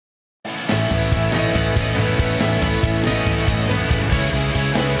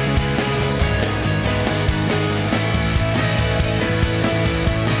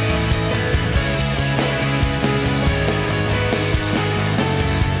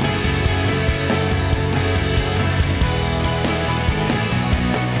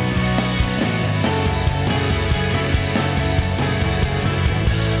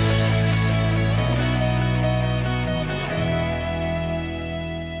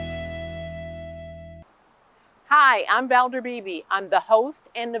Hi, I'm Valder Beebe. I'm the host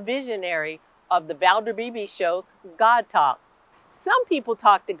and the visionary of the Valder Beebe Show's God Talk. Some people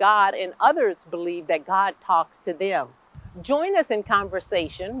talk to God and others believe that God talks to them. Join us in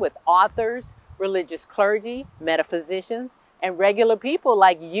conversation with authors, religious clergy, metaphysicians, and regular people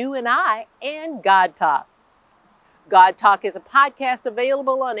like you and I and God Talk. God Talk is a podcast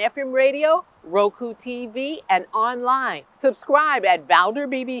available on FM radio, Roku TV, and online. Subscribe at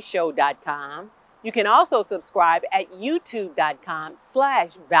ValderBeebeShow.com. You can also subscribe at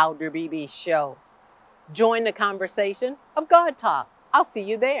YouTube.com/ValderBeebeShow. Join the conversation of God Talk. I'll see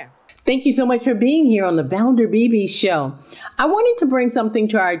you there. Thank you so much for being here on the Valder Beebe Show. I wanted to bring something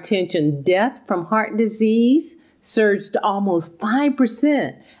to our attention. Death from heart disease surged to almost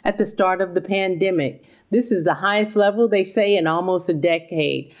 5% at the start of the pandemic. This is the highest level, they say, in almost a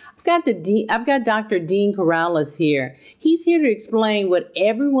decade. I've got Dr. Dean Corrales here. He's here to explain what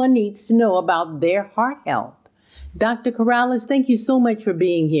everyone needs to know about their heart health. Dr. Corrales, thank you so much for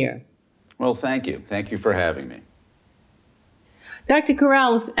being here. Well, thank you. Thank you for having me. Dr.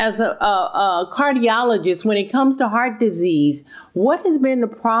 Corrales, as a cardiologist, when it comes to heart disease, what has been the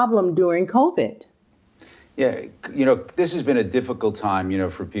problem during COVID? Yeah, this has been a difficult time,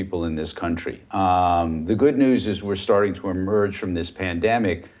 for people in this country. The good news is we're starting to emerge from this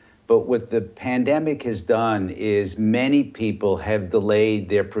pandemic. But what the pandemic has done is many people have delayed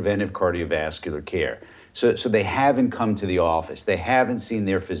their preventive cardiovascular care. So they haven't come to the office. They haven't seen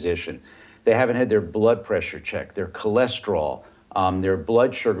their physician. They haven't had their blood pressure checked, their cholesterol, their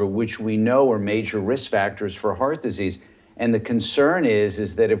blood sugar, which we know are major risk factors for heart disease. And the concern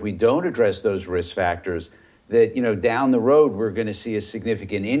is that if we don't address those risk factors, that, down the road, we're going to see a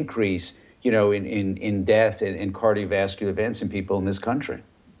significant increase, in death and cardiovascular events in people in this country.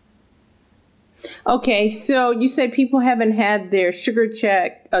 Okay, so you said people haven't had their sugar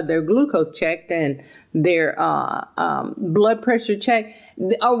checked, their glucose checked, and their blood pressure checked.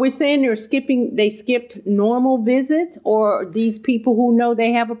 Are we saying they skipped normal visits, or these people who know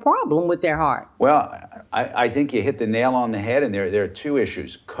they have a problem with their heart? Well, I think you hit the nail on the head, and there are two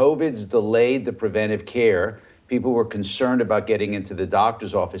issues. COVID's delayed the preventive care. People were concerned about getting into the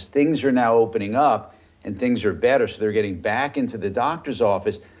doctor's office. Things are now opening up, and things are better, so they're getting back into the doctor's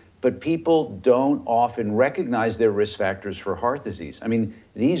office. But people don't often recognize their risk factors for heart disease. I mean,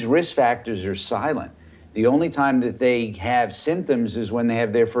 these risk factors are silent. The only time that they have symptoms is when they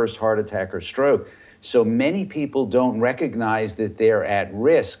have their first heart attack or stroke. So many people don't recognize that they're at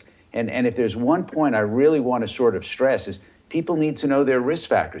risk. And if there's one point I really want to sort of stress is people need to know their risk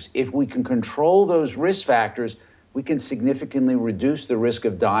factors. If we can control those risk factors, we can significantly reduce the risk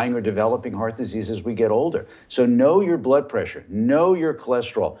of dying or developing heart disease as we get older. So know your blood pressure, know your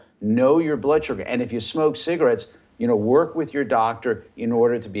cholesterol, know your blood sugar. And if you smoke cigarettes, work with your doctor in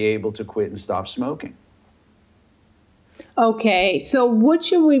order to be able to quit and stop smoking. Okay, so what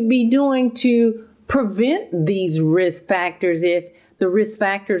should we be doing to prevent these risk factors? If the risk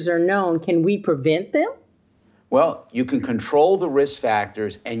factors are known, can we prevent them? Well, you can control the risk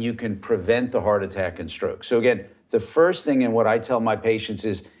factors and you can prevent the heart attack and stroke. So again, the first thing and what I tell my patients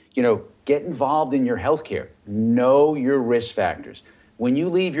is, get involved in your healthcare. Know your risk factors. When you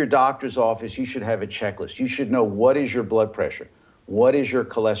leave your doctor's office, you should have a checklist. You should know what is your blood pressure, what is your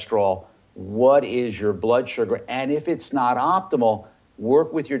cholesterol, what is your blood sugar, and if it's not optimal,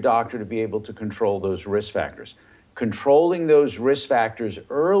 work with your doctor to be able to control those risk factors. Controlling those risk factors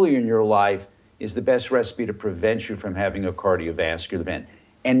early in your life is the best recipe to prevent you from having a cardiovascular event.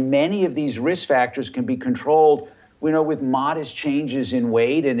 And many of these risk factors can be controlled, with modest changes in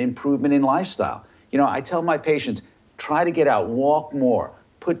weight and improvement in lifestyle. I tell my patients, try to get out, walk more,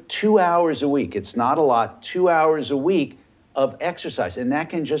 put 2 hours a week. It's not a lot, 2 hours a week of exercise. And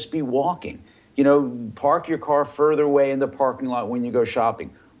that can just be walking. Park your car further away in the parking lot when you go shopping.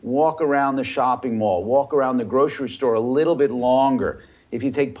 Walk around the shopping mall, walk around the grocery store a little bit longer. If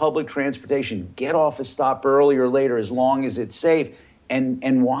you take public transportation, get off a stop early or later as long as it's safe,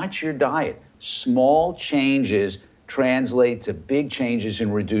 and watch your diet. Small changes translate to big changes in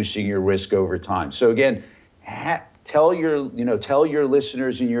reducing your risk over time. So again, tell your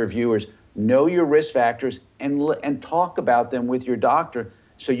listeners and your viewers, know your risk factors and talk about them with your doctor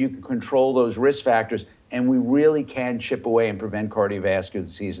so you can control those risk factors, and we really can chip away and prevent cardiovascular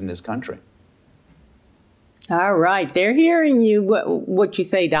disease in this country. All right. They're hearing you, what you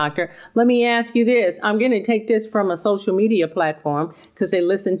say, doctor. Let me ask you this. I'm going to take this from a social media platform because they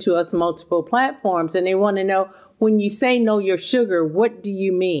listen to us multiple platforms, and they want to know, when you say know your sugar, what do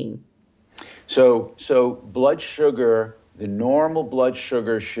you mean? So blood sugar, the normal blood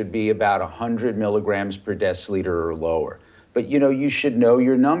sugar should be about 100 milligrams per deciliter or lower. But, you know, you should know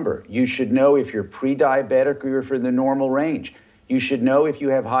your number. You should know if you're pre-diabetic or if you're in the normal range. You should know if you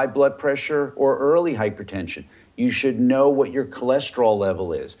have high blood pressure or early hypertension. You should know what your cholesterol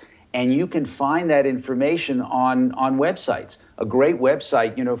level is. And you can find that information on websites. A great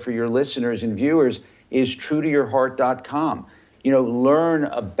website, you know, for your listeners and viewers is truetoyourheart.com. You know, learn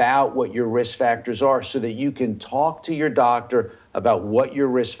about what your risk factors are so that you can talk to your doctor about what your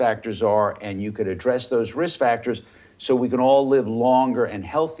risk factors are, and you could address those risk factors so we can all live longer and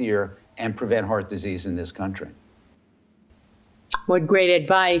healthier and prevent heart disease in this country. What great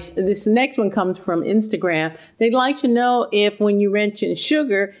advice. This next one comes from Instagram. They'd like to know if when you mention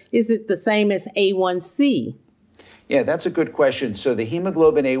sugar, is it the same as A1C? Yeah, that's a good question. So the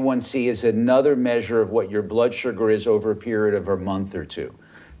hemoglobin A1C is another measure of what your blood sugar is over a period of a month or two.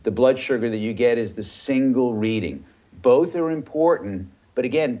 The blood sugar that you get is the single reading. Both are important, but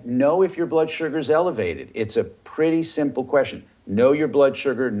again, know if your blood sugar is elevated. It's a pretty simple question. Know your blood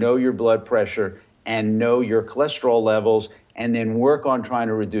sugar, know your blood pressure, and know your cholesterol levels, and then work on trying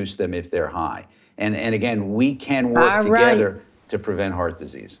to reduce them if they're high. And again, we can work together to prevent heart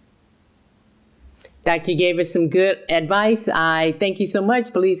disease. Doctor gave us some good advice. I thank you so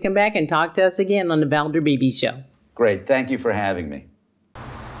much. Please come back and talk to us again on the Valder Beebe Show. Great. Thank you for having me.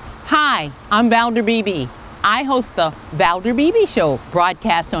 Hi, I'm Valder Beebe. I host the Valder Beebe Show,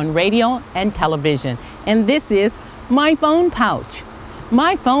 broadcast on radio and television. And this is my phone pouch.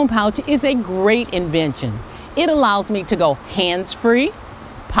 My phone pouch is a great invention. It allows me to go hands-free,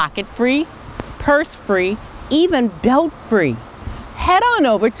 pocket-free, purse-free, even belt-free. Head on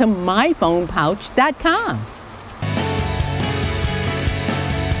over to myphonepouch.com.